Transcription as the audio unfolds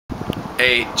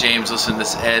Hey James, listen,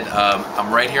 this is Ed.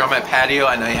 I'm right here on my patio.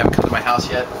 I know you haven't come to my house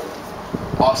yet.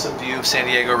 Awesome view of San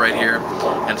Diego right here.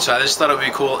 And so I just thought it would be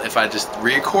cool if I just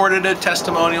recorded a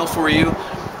testimonial for you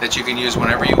that you can use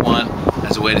whenever you want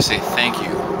as a way to say thank you.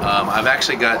 I've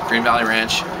actually got Green Valley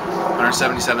Ranch,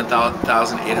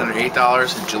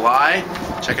 $177,808 in July.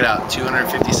 Check it out,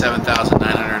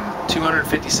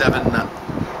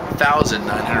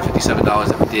 $257,957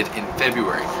 that we did in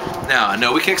February. Now, I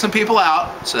know we kicked some people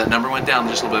out, so that number went down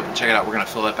just a little bit, but check it out, we're gonna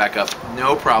fill that back up,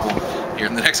 no problem, here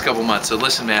in the next couple months. So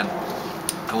listen, man,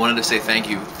 I wanted to say thank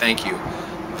you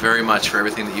very much for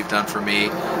everything that you've done for me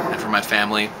and for my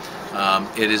family.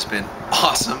 It has been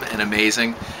awesome and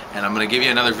amazing, and I'm gonna give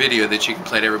you another video that you can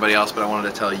play to everybody else, but I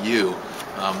wanted to tell you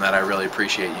that I really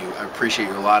appreciate you. I appreciate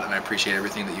you a lot, and I appreciate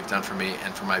everything that you've done for me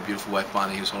and for my beautiful wife,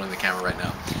 Bonnie, who's holding the camera right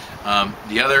now.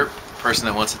 The other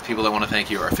people that want to thank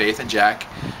you are Faith and Jack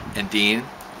and Dean.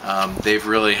 They've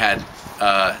really had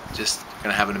just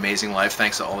gonna have an amazing life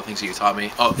thanks to all the things that you taught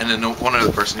me. Oh, and then one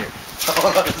other person here.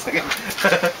 Hold on a second.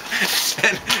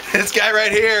 And this guy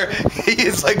right here, he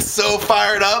is like so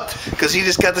fired up because he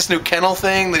just got this new kennel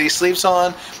thing that he sleeps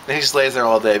on, and he just lays there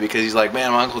all day because he's like,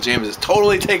 man, my Uncle James is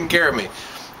totally taking care of me.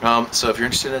 So if you're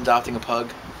interested in adopting a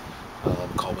pug,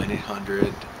 call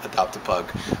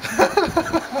 1-800-ADOPT-A-PUG.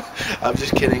 I'm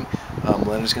just kidding.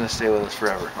 Leonard's gonna stay with us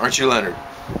forever. Aren't you, Leonard?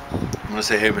 I'm gonna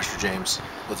say, hey, Mr. James.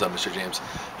 What's up, Mr. James?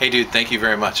 Hey, dude, thank you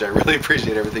very much. I really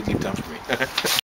appreciate everything you've done for me.